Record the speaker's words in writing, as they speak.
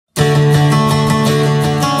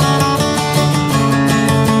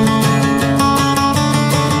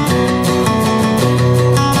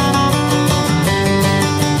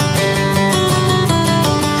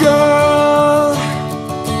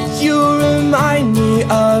remind me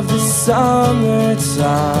of the summertime.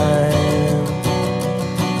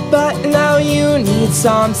 But now you need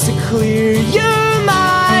time to clear your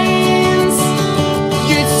minds.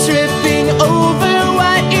 You're tripping over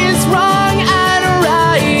what is wrong and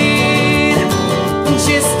right.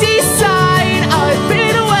 Just decide, I've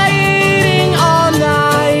been waiting all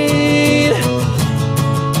night.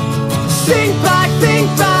 Think back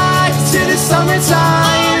to the summertime.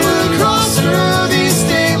 I will cross through these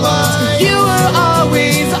state lines. You were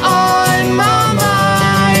always on my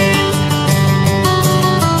mind.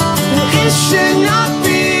 It should not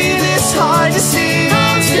be this hard to see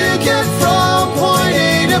How to get from point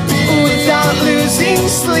A to B without losing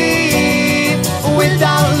sleep,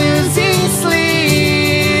 without losing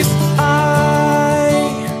sleep. I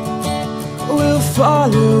will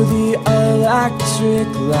follow the electric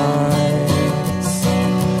lines.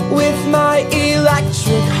 With my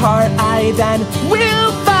electric heart I then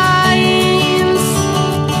will find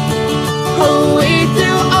a way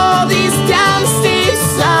through all these damn state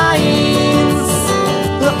signs.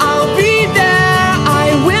 I'll be there, I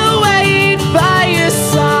will wait by your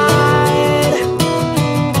side.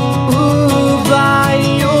 Ooh, by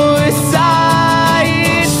your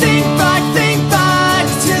side. Think back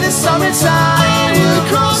to the summertime. I will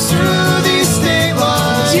cross through these state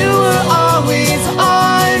lines. You were always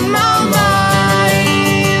on my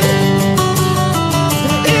mind.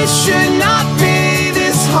 It should not be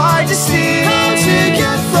this hard to see How to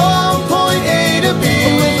get from point A to B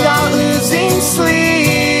without losing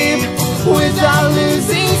sleep, without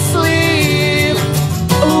losing sleep.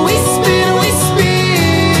 We spin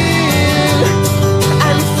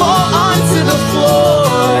and fall onto the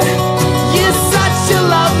floor. You're such a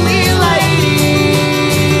lovely lady.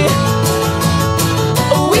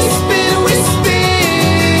 We spin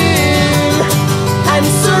and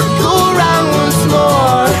circle round once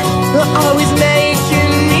more, always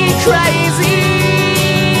making me crazy.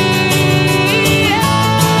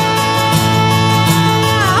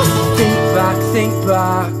 Think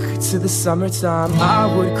back to the summertime. I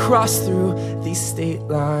would cross through these state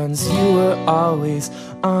lines. You were always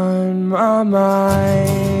on my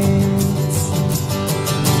mind.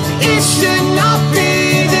 It should not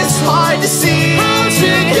be this hard to see How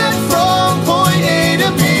to get from point A to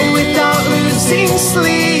B without losing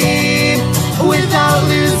sleep, without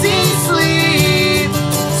losing sleep.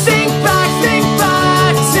 Think back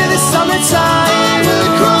to the summertime. I will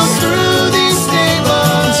cross through these state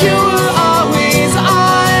lines. You were always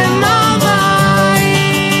on my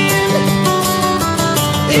mind.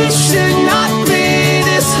 It should not be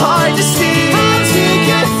this hard to see